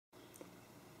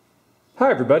Hi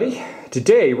everybody.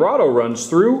 Today Rahdo runs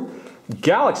through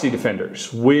Galaxy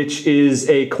Defenders, which is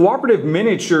a cooperative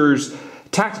miniatures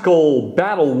tactical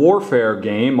battle warfare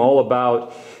game all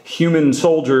about human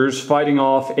soldiers fighting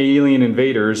off alien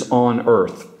invaders on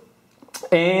Earth.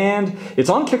 And it's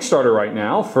on Kickstarter right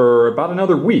now for about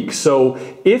another week. So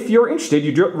if you're interested,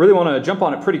 you really want to jump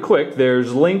on it pretty quick.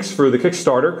 There's links for the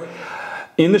Kickstarter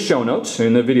in the show notes,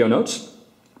 in the video notes.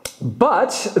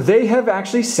 But they have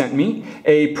actually sent me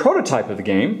a prototype of the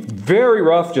game, very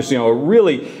rough, just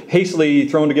really hastily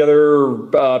thrown together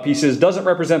pieces, doesn't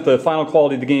represent the final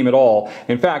quality of the game at all.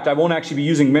 In fact, I won't actually be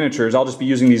using miniatures, I'll just be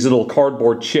using these little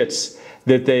cardboard chits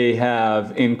that they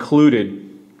have included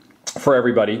for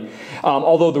everybody.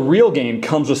 Although the real game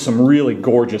comes with some really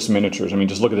gorgeous miniatures. I mean,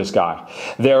 just look at this guy.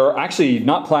 They're actually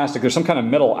not plastic, they're some kind of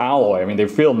metal alloy. I mean, they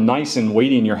feel nice and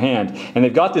weighty in your hand, and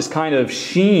they've got this kind of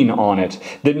sheen on it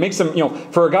that makes them,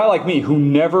 for a guy like me who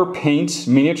never paints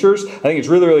miniatures, I think it's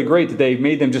really, really great that they've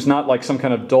made them just not like some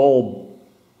kind of dull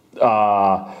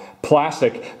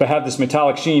plastic, but have this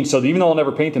metallic sheen, so that even though I'll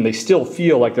never paint them, they still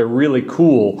feel like they're really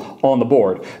cool on the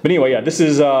board. But anyway, yeah, this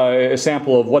is a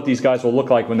sample of what these guys will look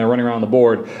like when they're running around the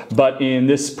board. But in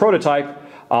this prototype,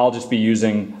 I'll just be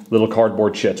using little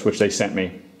cardboard chits, which they sent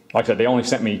me. Like I said, they only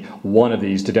sent me one of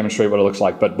these to demonstrate what it looks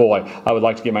like, but boy, I would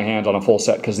like to get my hands on a full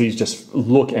set because these just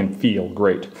look and feel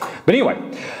great. But anyway,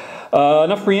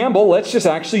 enough preamble, let's just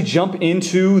actually jump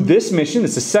into this mission.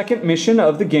 It's the second mission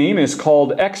of the game, and it's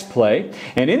called X-Play.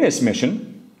 And in this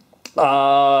mission,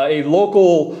 a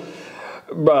local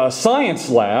science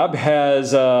lab has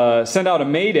sent out a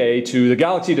mayday to the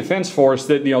Galaxy Defense Force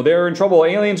that, they're in trouble,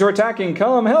 aliens are attacking,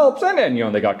 come help, send it.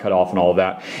 And, they got cut off and all of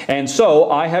that. And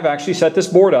so I have actually set this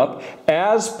board up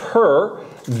as per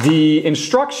the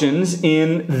instructions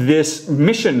in this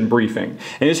mission briefing.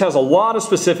 And this has a lot of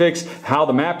specifics, how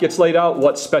the map gets laid out,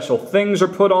 what special things are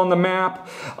put on the map,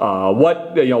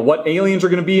 what aliens are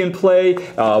going to be in play,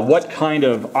 what kind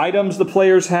of items the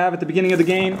players have at the beginning of the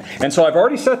game. And so I've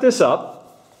already set this up.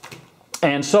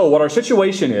 And so what our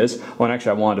situation is, well, and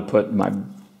actually I wanted to put my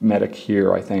medic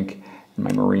here, I think, and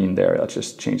my marine there. Let's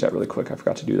just change that really quick. I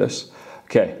forgot to do this.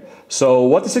 Okay, so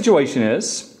what the situation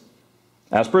is,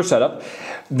 as per setup,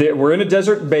 we're in a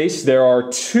desert base. There are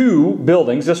two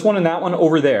buildings, this one and that one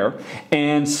over there.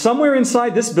 And somewhere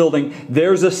inside this building,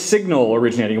 there's a signal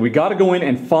originating. We got to go in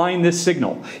and find this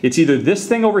signal. It's either this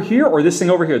thing over here or this thing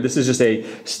over here. This is just a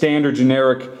standard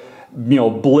generic,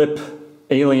 blip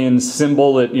alien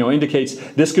symbol that indicates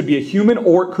this could be a human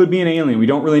or it could be an alien. We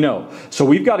don't really know. So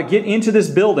we've got to get into this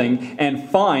building and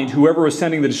find whoever was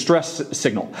sending the distress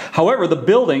signal. However, the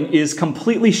building is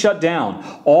completely shut down.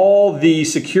 All the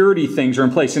security things are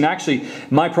in place. And actually,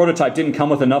 my prototype didn't come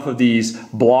with enough of these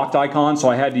blocked icons, so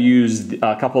I had to use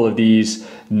a couple of these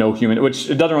no human, which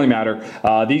it doesn't really matter.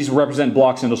 These represent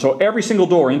block symbols. So every single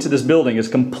door into this building is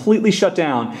completely shut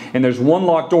down, and there's one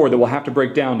locked door that we'll have to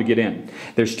break down to get in.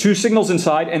 There's two signals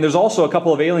inside, and there's also a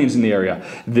couple of aliens in the area.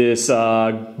 This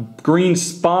green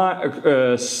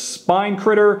spine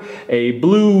critter, a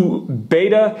blue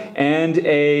beta, and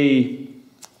a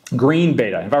green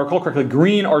beta. If I recall correctly,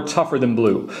 green are tougher than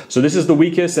blue. So this is the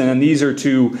weakest, and then these are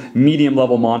two medium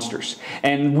level monsters.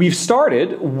 And we've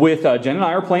started with, Jen and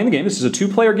I are playing the game. This is a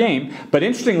two-player game, but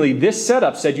interestingly, this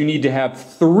setup said you need to have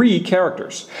 3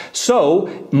 characters.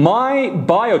 So my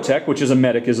biotech, which is a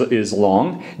medic, is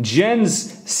along.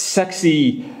 Jen's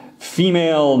sexy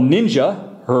female ninja,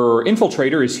 her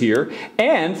infiltrator, is here,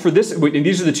 and for this, and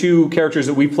these are the 2 characters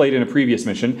that we played in a previous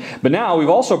mission, but now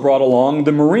we've also brought along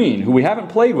the Marine, who we haven't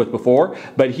played with before,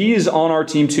 but he's on our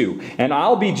team too. And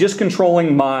I'll be just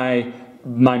controlling my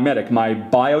medic, my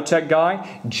biotech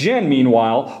guy. Jen,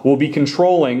 meanwhile, will be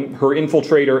controlling her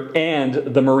infiltrator and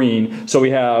the Marine, so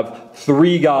we have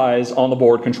 3 guys on the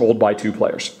board controlled by 2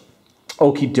 players.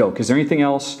 Okie doke. Is there anything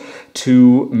else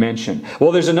to mention?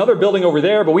 Well, there's another building over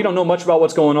there, but we don't know much about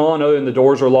what's going on other than the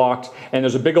doors are locked, and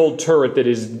there's a big old turret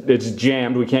it's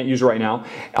jammed. We can't use it right now.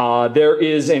 There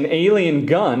is an alien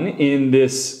gun in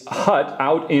this hut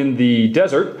out in the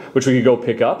desert, which we could go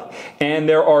pick up, and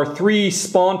there are 3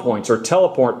 spawn points, or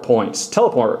teleport points.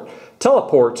 Teleport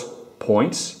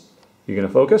points, you're going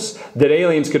to focus, that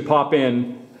aliens could pop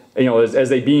in as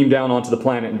they beam down onto the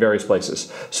planet in various places.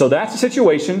 So that's the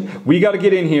situation. We got to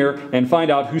get in here and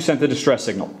find out who sent the distress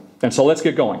signal. And so let's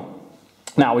get going.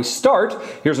 Now we start,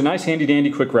 here's a nice handy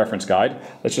dandy quick reference guide.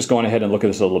 Let's just go on ahead and look at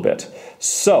this a little bit.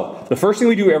 So the first thing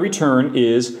we do every turn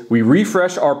is we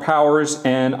refresh our powers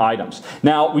and items.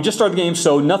 Now we just started the game,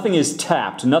 so nothing is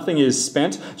tapped, nothing is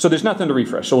spent, so there's nothing to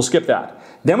refresh, so we'll skip that.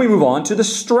 Then we move on to the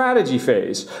strategy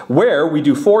phase, where we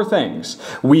do 4 things.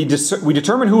 We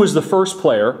determine who is the first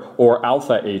player, or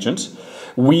alpha agent.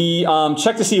 We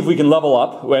check to see if we can level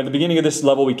up. At the beginning of this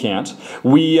level, we can't.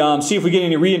 We see if we get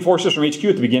any reinforcers from HQ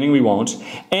at the beginning. We won't.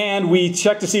 And we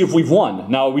check to see if we've won.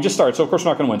 Now, we just started, so of course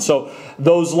we're not going to win. So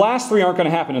those last 3 aren't going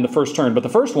to happen in the first turn. But the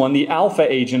first one, the alpha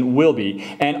agent, will be.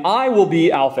 And I will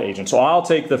be alpha agent. So I'll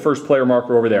take the first player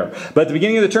marker over there. But at the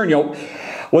beginning of the turn, you know,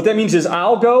 what that means is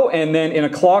I'll go, and then in a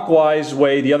clockwise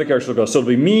way, the other characters will go. So it'll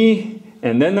be me,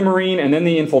 and then the Marine, and then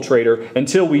the Infiltrator,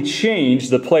 until we change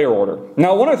the player order.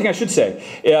 Now, one other thing I should say,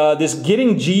 this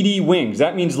getting GD wings,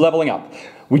 that means leveling up.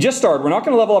 We just started, we're not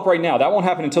going to level up right now. That won't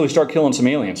happen until we start killing some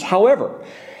aliens. However,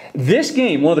 this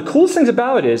game, one of the coolest things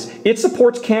about it is it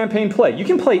supports campaign play. You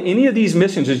can play any of these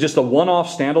missions as just a one-off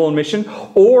standalone mission,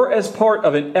 or as part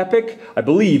of an epic, I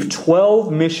believe,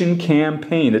 12-mission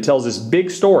campaign that tells this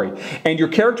big story. And your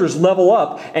characters level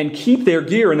up and keep their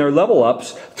gear and their level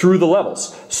ups through the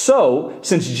levels. So,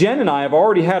 since Jen and I have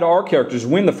already had our characters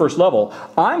win the first level,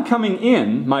 I'm coming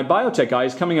in, my biotech guy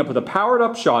is coming up with a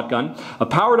powered-up shotgun, a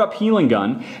powered-up healing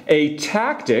gun, a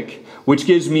tactic, which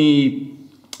gives me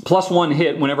 +1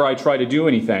 hit whenever I try to do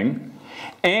anything.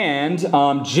 And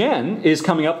Jen is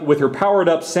coming up with her powered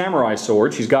up samurai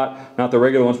sword. She's got, not the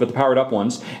regular ones, but the powered up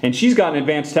ones. And she's got an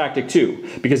advanced tactic too,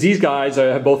 because these guys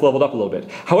have both leveled up a little bit.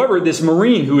 However, this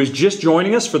Marine who is just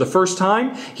joining us for the first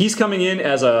time, he's coming in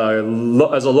as a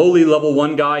lowly level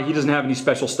 1 guy. He doesn't have any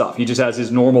special stuff. He just has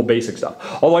his normal basic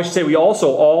stuff. Although I should say we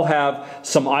also all have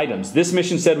some items. This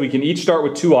mission said we can each start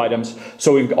with 2 items.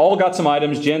 So we've all got some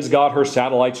items. Jen's got her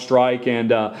satellite strike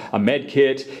and a med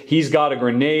kit. He's got a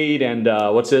grenade and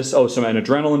what's this? Oh, an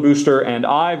adrenaline booster, and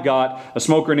I've got a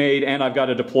smoke grenade, and I've got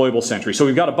a deployable sentry. So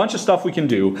we've got a bunch of stuff we can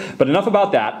do, but enough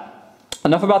about that.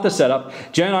 Enough about the setup.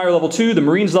 Jen and I are level 2, the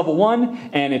Marine's level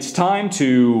 1, and it's time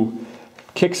to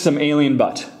kick some alien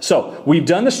butt. So, we've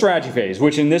done the strategy phase,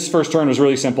 which in this first turn was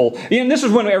really simple. And this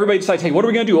is when everybody decides, hey, what are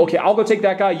we going to do? Okay, I'll go take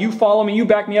that guy, you follow me, you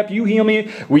back me up, you heal me.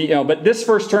 But this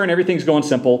first turn, everything's going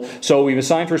simple. So we've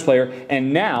assigned first player,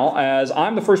 and now, as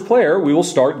I'm the first player, we will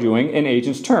start doing an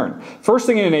agent's turn. First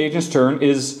thing in an agent's turn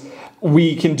is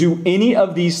we can do any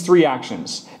of these 3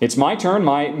 actions. It's my turn,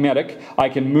 my medic. I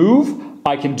can move,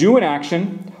 I can do an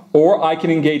action, or I can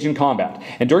engage in combat.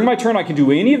 And during my turn, I can do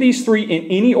any of these 3 in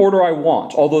any order I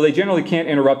want, although they generally can't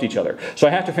interrupt each other. So I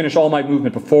have to finish all my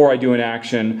movement before I do an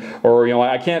action, or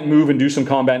I can't move and do some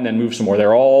combat and then move some more.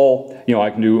 They're all, I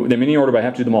can do them in any order, but I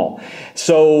have to do them all.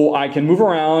 So I can move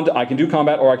around, I can do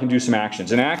combat, or I can do some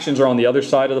actions. And actions are on the other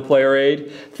side of the player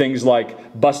aid. Things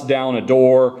like bust down a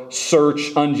door, search,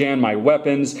 unjam my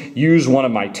weapons, use one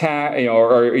of my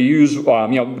use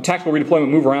tactical redeployment,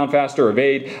 move around faster,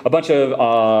 evade, a bunch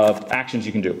of actions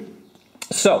you can do.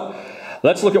 So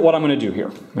let's look at what I'm going to do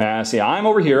here. See, I'm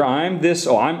over here. I'm the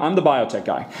biotech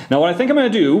guy. Now, what I think I'm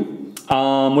going to do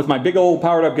with my big old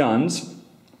powered up guns,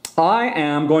 I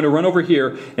am going to run over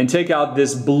here and take out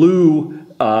this blue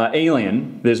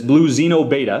alien, this blue Xeno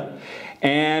Beta.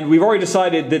 And we've already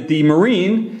decided that the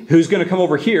Marine, who's going to come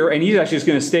over here, and he's actually just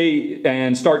going to stay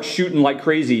and start shooting like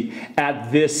crazy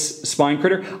at this spine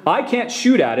critter. I can't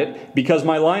shoot at it because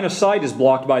my line of sight is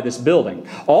blocked by this building.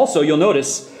 Also, you'll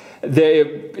notice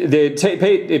it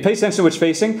pays attention to which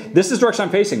facing. This is the direction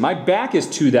I'm facing. My back is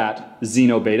to that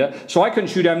Xeno Beta, so I couldn't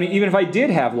shoot at him even if I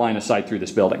did have line of sight through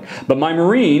this building. But my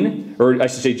Marine, or I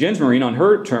should say Jen's Marine, on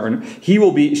her turn, she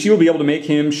will be able to make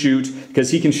him shoot because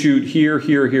he can shoot here,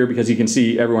 here, here because he can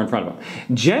see everyone in front of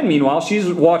him. Jen, meanwhile,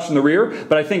 she's watching the rear,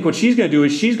 but I think what she's going to do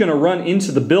is she's going to run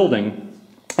into the building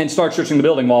and start searching the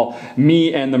building while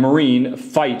me and the Marine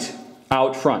fight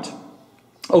out front.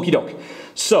 Okie doke.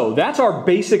 So that's our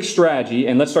basic strategy,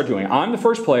 and let's start doing it. I'm the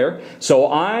first player,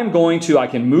 so I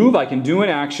can move, I can do an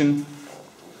action,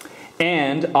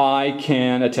 and I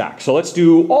can attack. So let's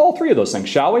do all 3 of those things,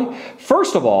 shall we?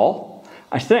 First of all,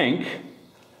 I think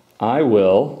I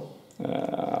will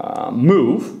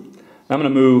move. I'm going to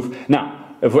move.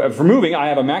 Now, if for moving, I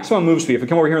have a maximum move speed. If I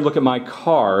come over here and look at my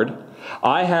card,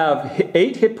 I have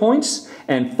 8 hit points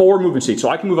and 4 movement speed, so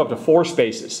I can move up to 4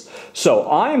 spaces. So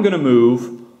I am going to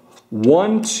move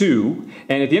 1, 2,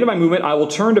 and at the end of my movement, I will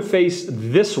turn to face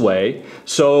this way,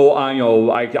 so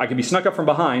I can be snuck up from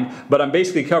behind, but I'm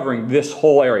basically covering this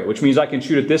whole area, which means I can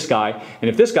shoot at this guy, and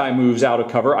if this guy moves out of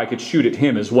cover, I could shoot at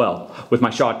him as well with my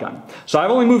shotgun. So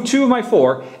I've only moved 2 of my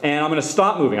 4, and I'm going to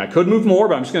stop moving. I could move more,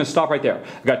 but I'm just going to stop right there.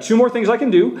 I've got 2 more things I can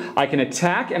do. I can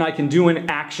attack, and I can do an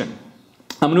action.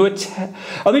 Let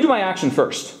me do my action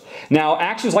first. Now,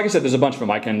 actions, like I said, there's a bunch of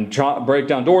them. I can break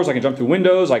down doors, I can jump through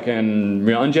windows, I can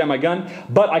unjam my gun,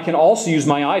 but I can also use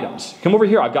my items. Come over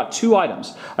here, I've got 2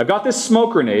 items. I've got this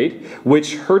smoke grenade,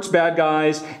 which hurts bad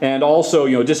guys and also,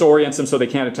 disorients them so they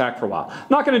can't attack for a while.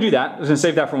 Not going to do that. I'm going to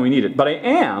save that for when we need it. But I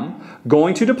am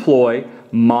going to deploy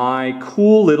my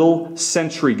cool little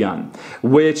sentry gun,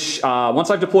 which once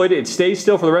I've deployed it, it stays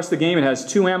still for the rest of the game. It has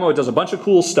 2 ammo. It does a bunch of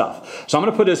cool stuff. So I'm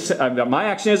going to put this, my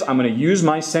action is I'm going to use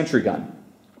my sentry gun.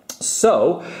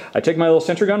 So I take my little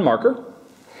sentry gun marker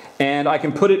and I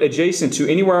can put it adjacent to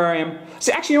anywhere I am.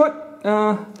 See, actually, you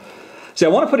know what? See, I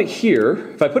want to put it here.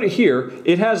 If I put it here,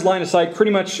 it has line of sight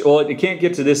pretty much, well, it can't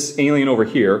get to this alien over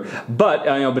here, but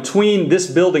between this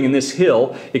building and this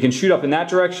hill, it can shoot up in that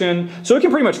direction. So it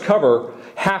can pretty much cover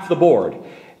half the board.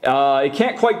 It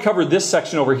can't quite cover this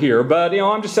section over here, but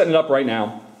I'm just setting it up right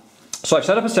now. So I've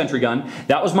set up a sentry gun.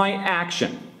 That was my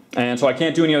action. And so I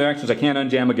can't do any other actions. I can't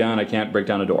unjam a gun. I can't break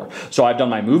down a door. So I've done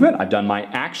my movement. I've done my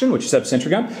action, which is set up sentry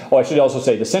gun. Oh, I should also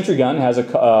say the sentry gun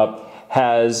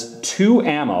has 2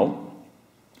 ammo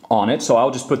on it. So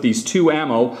I'll just put these 2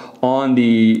 ammo on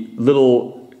the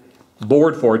little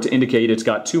board for it to indicate it's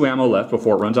got 2 ammo left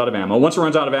before it runs out of ammo. Once it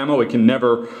runs out of ammo, it can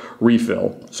never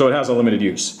refill. So it has a limited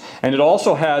use. And it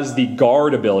also has the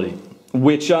guard ability,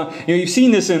 which you've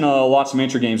seen this in lots of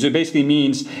miniature games. It basically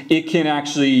means it can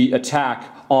actually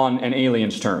attack on an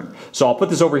alien's turn. So I'll put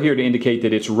this over here to indicate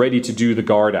that it's ready to do the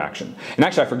guard action. And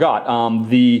actually I forgot,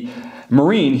 the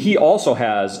Marine, he also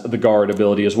has the guard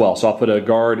ability as well. So I'll put a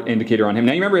guard indicator on him.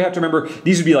 Now you have to remember,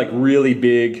 these would be like really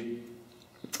big,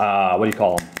 what do you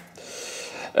call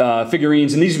them?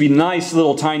 Figurines, and these would be nice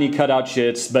little tiny cutout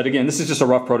shits, but again, this is just a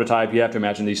rough prototype. You have to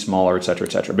imagine these smaller, etc.,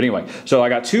 etc. But anyway, so I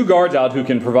got 2 guards out who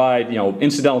can provide,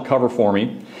 incidental cover for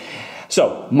me.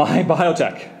 So, my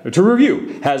biotech, to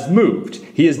review, has moved.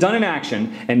 He has done an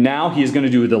action, and now he is going to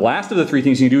do the last of the 3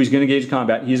 things he can do. He's going to engage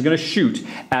combat. He's going to shoot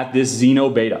at this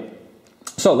Xeno Beta.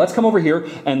 So, let's come over here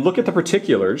and look at the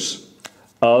particulars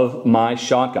of my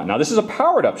shotgun. Now, this is a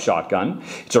powered-up shotgun.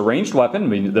 It's a ranged weapon. I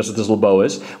mean, that's what this little bow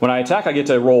is. When I attack, I get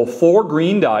to roll 4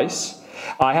 green dice.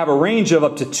 I have a range of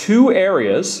up to 2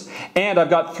 areas, and I've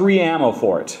got 3 ammo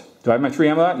for it. Do I have my 3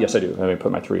 ammo out? Yes, I do. Let me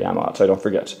put my 3 ammo out so I don't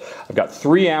forget. I've got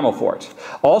 3 ammo for it.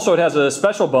 Also, it has a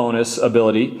special bonus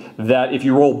ability that if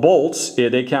you roll bolts,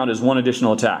 they count as 1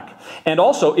 additional attack. And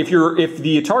also, if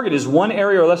the target is 1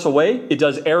 area or less away, it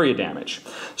does area damage.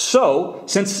 So,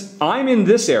 since I'm in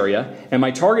this area, and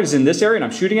my target is in this area, and I'm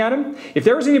shooting at him, if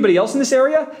there was anybody else in this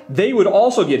area, they would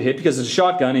also get hit because it's a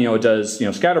shotgun, and it does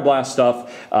scatter blast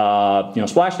stuff,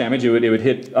 splash damage. It would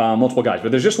hit multiple guys.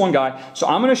 But there's just 1 guy, so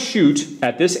I'm going to shoot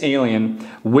at this alien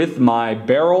with my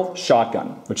barrel shotgun,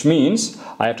 which means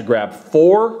I have to grab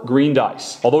 4 green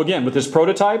dice. Although again, with this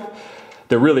prototype,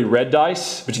 they're really red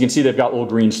dice, but you can see they've got little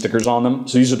green stickers on them.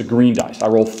 So these are the green dice. I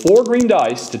roll 4 green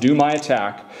dice to do my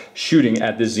attack shooting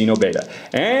at this Xeno Beta.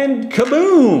 And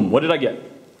kaboom! What did I get?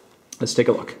 Let's take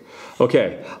a look.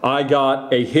 Okay, I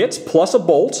got a hit plus a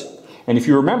bolt. And if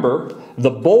you remember,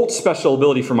 the bolt special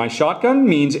ability for my shotgun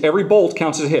means every bolt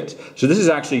counts as a hit. So this is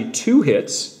actually 2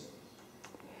 hits.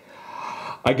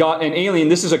 I got an alien.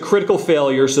 This is a critical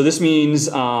failure, so this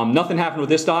means nothing happened with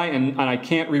this die, and I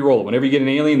can't re-roll it. Whenever you get an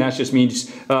alien, that just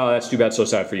means, that's too bad, so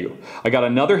sad for you. I got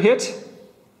another hit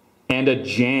and a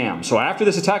jam. So after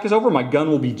this attack is over, my gun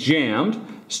will be jammed.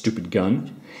 Stupid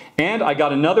gun. And I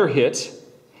got another hit,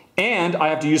 and I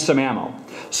have to use some ammo.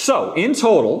 So, in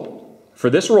total, for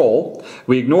this roll,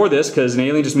 we ignore this because an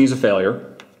alien just means a failure.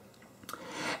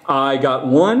 I got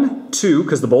 1, 2,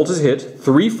 because the bolt is hit,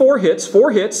 3, 4 hits,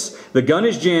 4 hits, the gun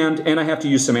is jammed, and I have to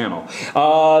use some ammo.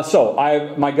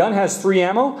 My gun has 3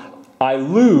 ammo. I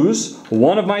lose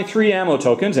 1 of my 3 ammo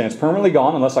tokens, and it's permanently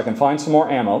gone unless I can find some more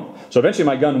ammo. So eventually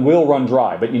my gun will run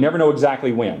dry, but you never know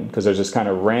exactly when, because there's this kind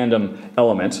of random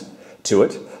element to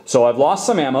it. So I've lost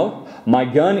some ammo. My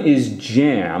gun is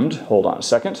jammed. Hold on a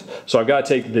second. So I've got to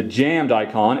take the jammed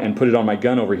icon and put it on my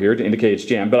gun over here to indicate it's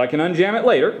jammed, but I can unjam it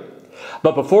later.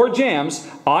 But before it jams,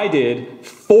 I did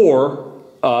 4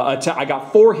 I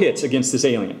got 4 hits against this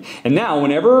alien. And now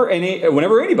whenever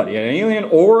anybody, an alien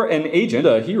or an agent,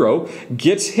 a hero,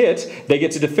 gets hit, they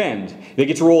get to defend. They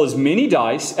get to roll as many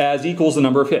dice as equals the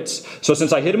number of hits. So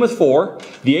since I hit him with 4,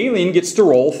 the alien gets to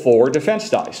roll 4 defense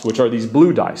dice, which are these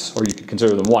blue dice, or you could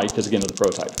consider them white because again of the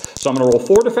prototype. So I'm going to roll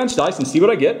 4 defense dice and see what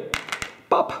I get.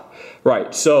 Pop.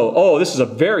 Right, so, oh, this is a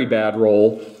very bad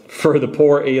roll for the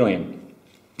poor alien.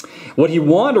 What he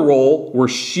wanted to roll were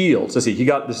shields. Let's see,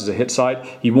 this is a hit side.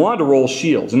 He wanted to roll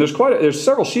shields, and there's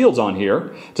several shields on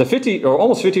here. It's a 50 or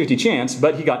almost 50-50 chance,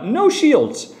 but he got no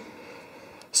shields.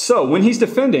 So when he's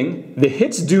defending, the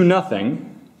hits do nothing.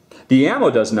 The ammo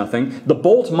does nothing. The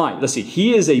bolt might. Let's see,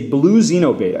 he is a blue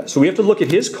Xenobeta. So we have to look at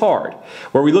his card,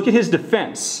 where we look at his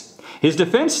defense. His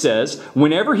defense says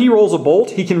whenever he rolls a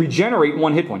bolt, he can regenerate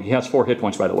 1 hit point. He has 4 hit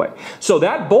points, by the way. So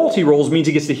that bolt he rolls means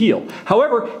he gets to heal.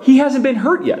 However, he hasn't been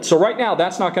hurt yet. So right now,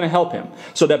 that's not going to help him.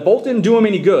 So that bolt didn't do him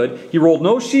any good. He rolled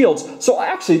no shields. So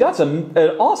actually, that's an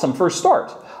awesome first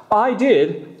start. I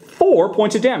did 4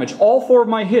 points of damage. All 4 of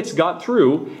my hits got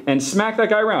through and smacked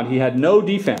that guy around. He had no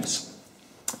defense.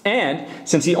 And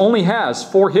since he only has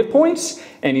 4 hit points,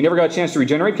 and he never got a chance to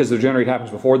regenerate because the regenerate happens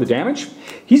before the damage,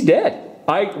 he's dead.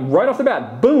 Right off the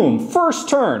bat, boom, first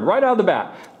turn, right out of the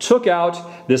bat, took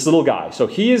out this little guy. So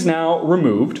he is now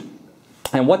removed.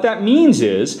 And what that means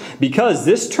is, because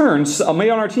this turn, somebody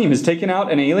on our team has taken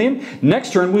out an alien,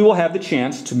 next turn we will have the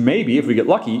chance to maybe, if we get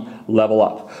lucky, level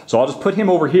up. So I'll just put him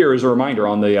over here as a reminder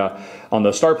on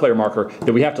the star player marker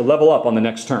that we have to level up on the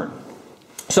next turn.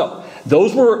 So that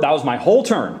was my whole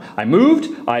turn. I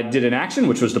moved, I did an action,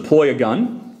 which was deploy a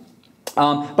gun.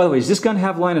 By the way, does this gun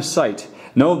have line of sight?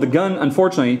 No, the gun,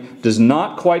 unfortunately, does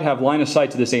not quite have line of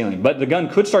sight to this alien. But the gun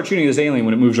could start shooting this alien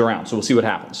when it moves around, so we'll see what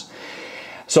happens.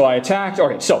 So I attacked.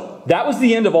 Okay, so that was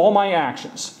the end of all my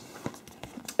actions.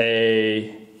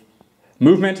 A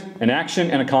movement, an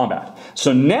action, and a combat.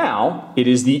 So now it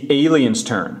is the alien's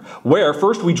turn, where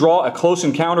first we draw a close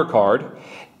encounter card,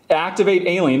 activate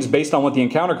aliens based on what the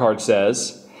encounter card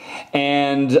says,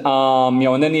 and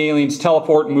and then the aliens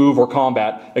teleport, move, or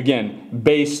combat, again,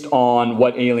 based on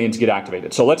what aliens get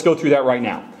activated. So let's go through that right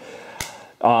now.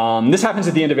 This happens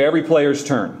at the end of every player's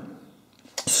turn.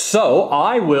 So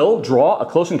I will draw a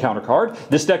close encounter card.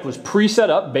 This deck was pre-set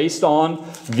up based on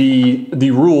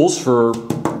the rules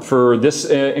for this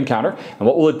encounter. And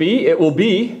what will it be? It will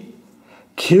be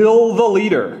kill the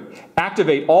leader.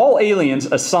 Activate all aliens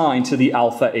assigned to the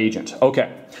alpha agent.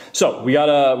 Okay, so we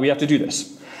have to do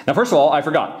this. Now, first of all, I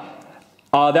forgot.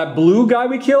 That blue guy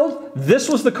we killed, this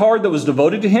was the card that was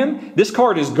devoted to him. This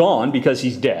card is gone because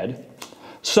he's dead.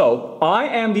 So, I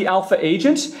am the alpha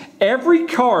agent. Every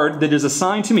card that is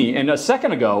assigned to me, and a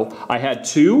second ago I had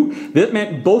 2, that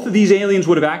meant both of these aliens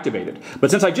would have activated.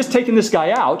 But since I've just taken this guy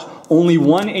out, only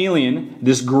 1 alien,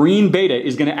 this green beta,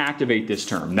 is going to activate this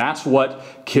turn. That's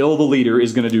what kill the leader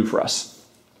is going to do for us.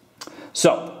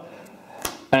 So,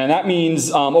 and that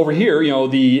means over here,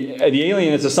 the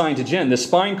alien that's assigned to Jen, this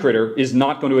spine critter, is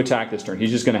not going to attack this turn. He's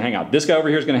just going to hang out. This guy over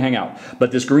here is going to hang out.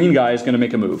 But this green guy is going to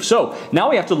make a move. So now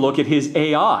we have to look at his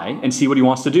AI and see what he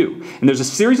wants to do. And there's a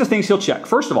series of things he'll check.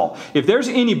 First of all, if there's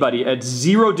anybody at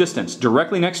 0 distance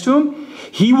directly next to him,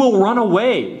 he will run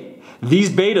away.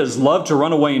 These betas love to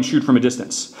run away and shoot from a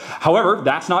distance. However,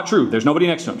 that's not true. There's nobody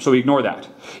next to him, so we ignore that.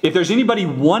 If there's anybody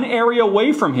 1 area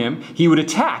away from him, he would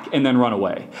attack and then run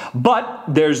away. But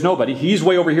there's nobody. He's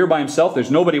way over here by himself.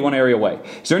 There's nobody 1 area away.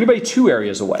 Is there anybody 2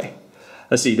 areas away?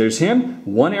 Let's see, there's him,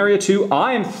 1 area, 2.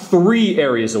 I am 3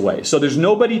 areas away. So there's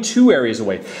nobody 2 areas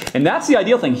away. And that's the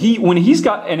ideal thing. When he's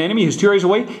got an enemy who's 2 areas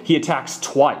away, he attacks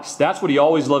twice. That's what he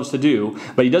always loves to do,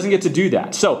 but he doesn't get to do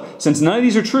that. So since none of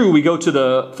these are true, we go to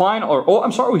the final,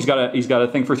 he's got a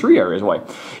thing for 3 areas away.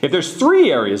 If there's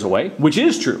 3 areas away, which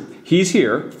is true, he's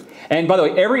here. And by the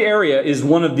way, every area is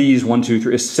one of these, 1, 2,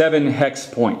 3, is 7 hex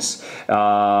points.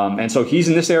 And so he's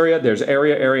in this area, there's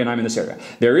area, and I'm in this area.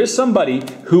 There is somebody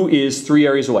who is 3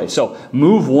 areas away. So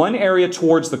move 1 area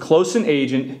towards the close-in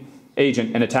agent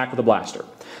and attack with a blaster.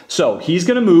 So he's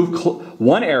going to move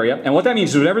 1 area, and what that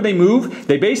means is whenever they move,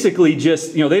 they basically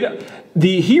just,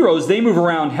 the heroes, they move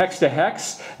around hex to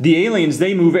hex. The aliens,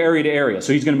 they move area to area.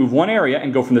 So he's going to move 1 area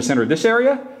and go from the center of this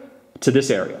area to this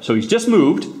area. So he's just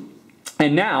moved.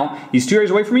 And now, he's 2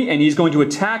 areas away from me, and he's going to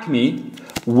attack me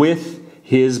with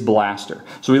his blaster.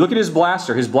 So we look at his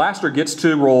blaster. His blaster gets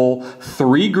to roll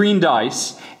 3 green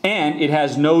dice, and it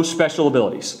has no special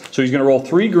abilities. So he's going to roll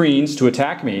 3 greens to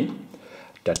attack me.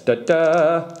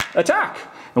 Attack!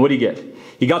 And what do you get?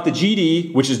 He got the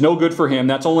GD, which is no good for him.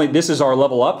 This is our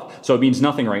level up, so it means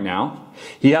nothing right now.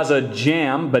 He has a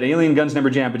jam, but alien guns never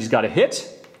jam, but he's got a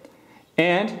hit.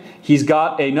 And he's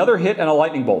got another hit and a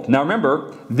lightning bolt. Now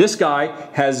remember, this guy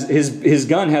has, his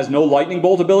gun has no lightning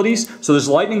bolt abilities, so this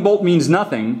lightning bolt means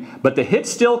nothing, but the hit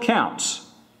still counts.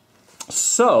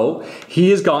 So he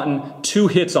has gotten 2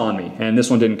 hits on me, and this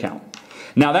one didn't count.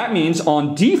 Now that means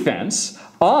on defense,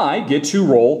 I get to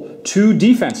roll 2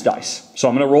 defense dice. So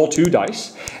I'm going to roll 2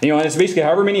 dice. And, and it's basically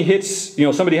however many hits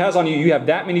somebody has on you, you have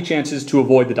that many chances to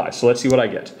avoid the dice. So let's see what I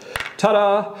get.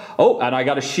 Ta-da! Oh, and I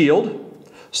got a shield.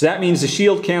 So that means the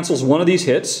shield cancels one of these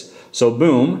hits. So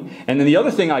boom. And then the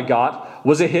other thing I got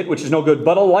was a hit, which is no good,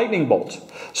 but a lightning bolt.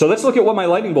 So let's look at what my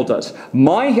lightning bolt does.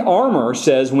 My armor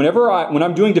says when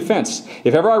I'm doing defense,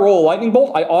 if ever I roll a lightning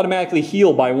bolt, I automatically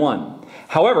heal by 1.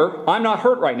 However, I'm not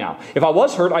hurt right now. If I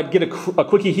was hurt, I'd get a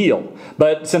quickie heal.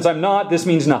 But since I'm not, this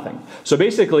means nothing. So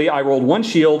basically, I rolled 1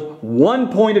 shield,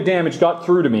 1 point of damage got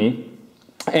through to me,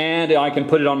 and I can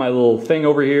put it on my little thing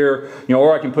over here,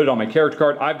 or I can put it on my character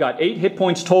card. I've got 8 hit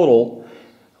points total.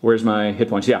 Where's my hit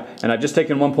points? Yeah, and I've just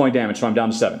taken 1 point damage, so I'm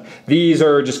down to 7. These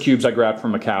are just cubes I grabbed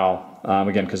from Macau,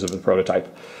 again, because of the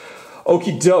prototype.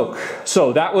 Okie doke.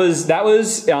 So that was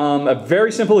a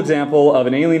very simple example of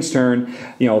an alien's turn.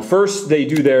 First they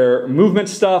do their movement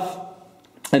stuff,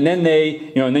 and then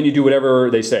and then you do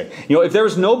whatever they say. If there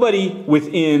was nobody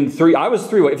within 3, I was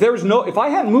 3. If I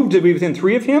hadn't moved to be within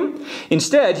 3 of him,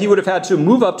 instead he would have had to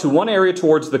move up to one area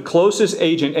towards the closest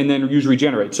agent and then use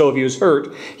regenerate. So if he was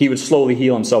hurt, he would slowly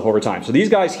heal himself over time. So these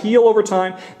guys heal over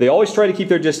time. They always try to keep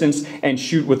their distance and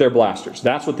shoot with their blasters.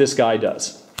 That's what this guy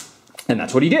does. And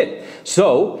that's what he did.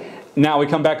 So now we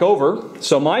come back over.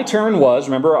 So my turn was,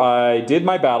 remember, I did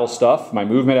my battle stuff, my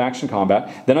movement, action,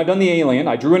 combat. Then I've done the alien.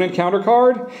 I drew an encounter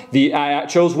card. I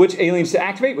chose which aliens to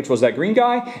activate, which was that green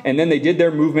guy. And then they did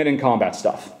their movement and combat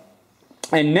stuff.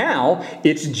 And now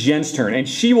it's Jen's turn. And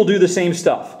she will do the same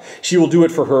stuff. She will do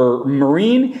it for her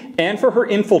Marine and for her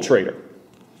Infiltrator.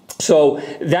 So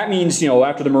that means,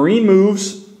 after the Marine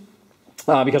moves,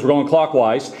 because we're going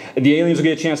clockwise, the aliens will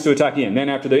get a chance to attack again. Then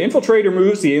after the Infiltrator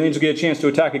moves, the aliens will get a chance to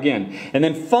attack again. And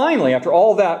then finally, after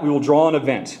all that, we will draw an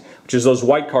event, which is those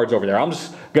white cards over there. I'm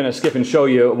just going to skip and show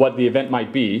you what the event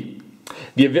might be.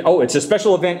 It's a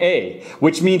special event A,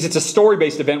 which means it's a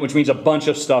story-based event, which means a bunch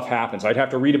of stuff happens. I'd have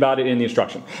to read about it in the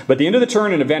instruction. But at the end of the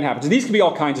turn, an event happens. And these could be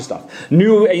all kinds of stuff.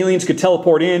 New aliens could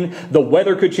teleport in. The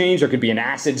weather could change. There could be an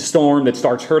acid storm that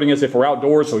starts hurting us if we're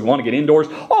outdoors, so we want to get indoors.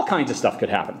 All kinds of stuff could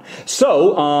happen.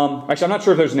 So, actually, I'm not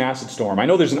sure if there's an acid storm. I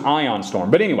know there's an ion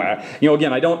storm. But anyway,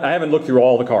 again, I haven't looked through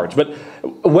all the cards. But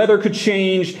weather could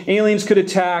change. Aliens could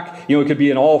attack. It could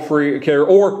be an all-free care.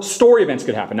 Or story events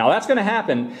could happen. Now, that's going to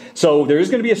happen. So there is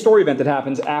going to be a story event that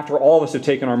happens after all of us have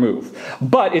taken our move.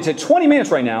 But it's at 20 minutes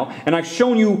right now, and I've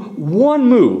shown you 1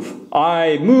 move.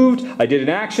 I moved, I did an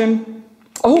action.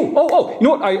 Oh, you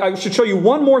know what? I should show you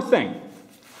one more thing.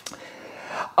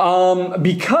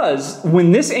 Because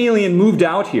when this alien moved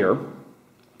out here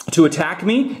to attack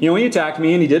me, he attacked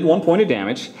me and he did 1 point of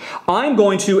damage, I'm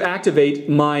going to activate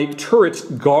my turret's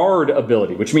guard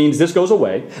ability, which means this goes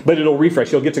away, but it'll refresh.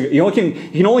 He'll get to, he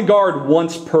can only guard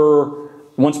once per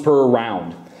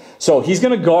round. So he's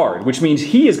going to guard, which means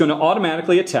he is going to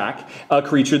automatically attack a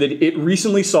creature that it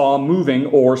recently saw moving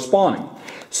or spawning.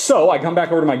 So I come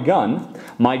back over to my gun.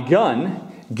 My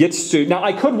gun gets to... Now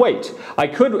I could wait. I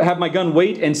could have my gun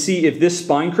wait and see if this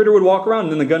spine critter would walk around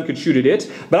and then the gun could shoot at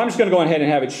it. But I'm just going to go ahead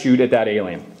and have it shoot at that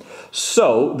alien.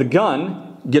 So the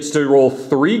gun gets to roll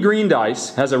 3 green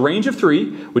dice, has a range of 3,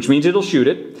 which means it'll shoot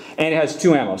it, and it has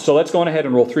 2 ammo. So let's go on ahead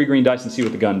and roll 3 green dice and see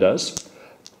what the gun does.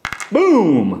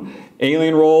 Boom!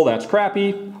 Alien roll, that's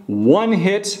crappy. 1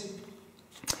 hit,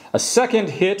 a second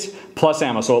hit, plus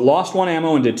ammo. So it lost 1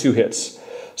 ammo and did 2 hits.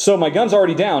 So my gun's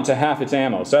already down to half its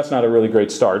ammo, so that's not a really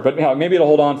great start. But maybe it'll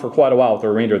hold on for quite a while with the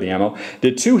remainder of the ammo.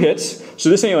 Did 2 hits, so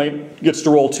this alien gets to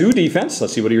roll 2 defense.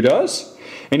 Let's see what he does.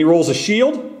 And he rolls a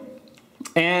shield,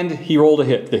 and he rolled a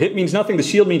hit. The hit means nothing, the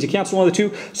shield means he cancels one of the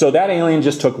 2, so that alien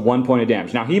just took 1 point of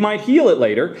damage. Now he might heal it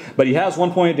later, but he has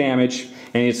 1 point of damage,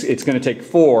 and it's going to take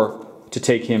 4 to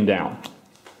take him down.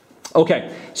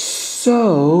 Okay,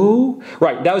 so,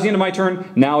 right, that was the end of my turn.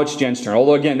 Now it's Jen's turn.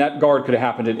 Although, again, that guard could have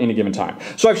happened at any given time.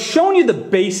 So I've shown you the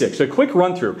basics, a quick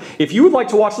run through. If you would like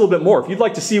to watch a little bit more, if you'd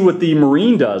like to see what the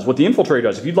Marine does, what the Infiltrator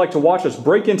does, if you'd like to watch us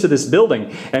break into this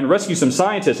building and rescue some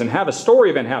scientists and have a story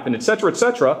event happen,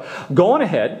 etc., go on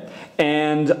ahead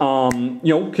and,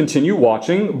 continue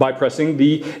watching by pressing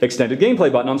the extended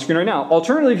gameplay button on the screen right now.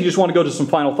 Alternatively, if you just want to go to some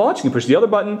final thoughts, you can push the other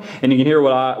button and you can hear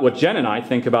what Jen and I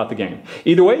think about the game.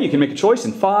 Either way, you can make a choice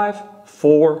in 5,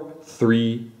 4,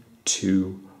 3,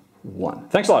 2, 1.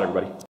 Thanks a lot, everybody.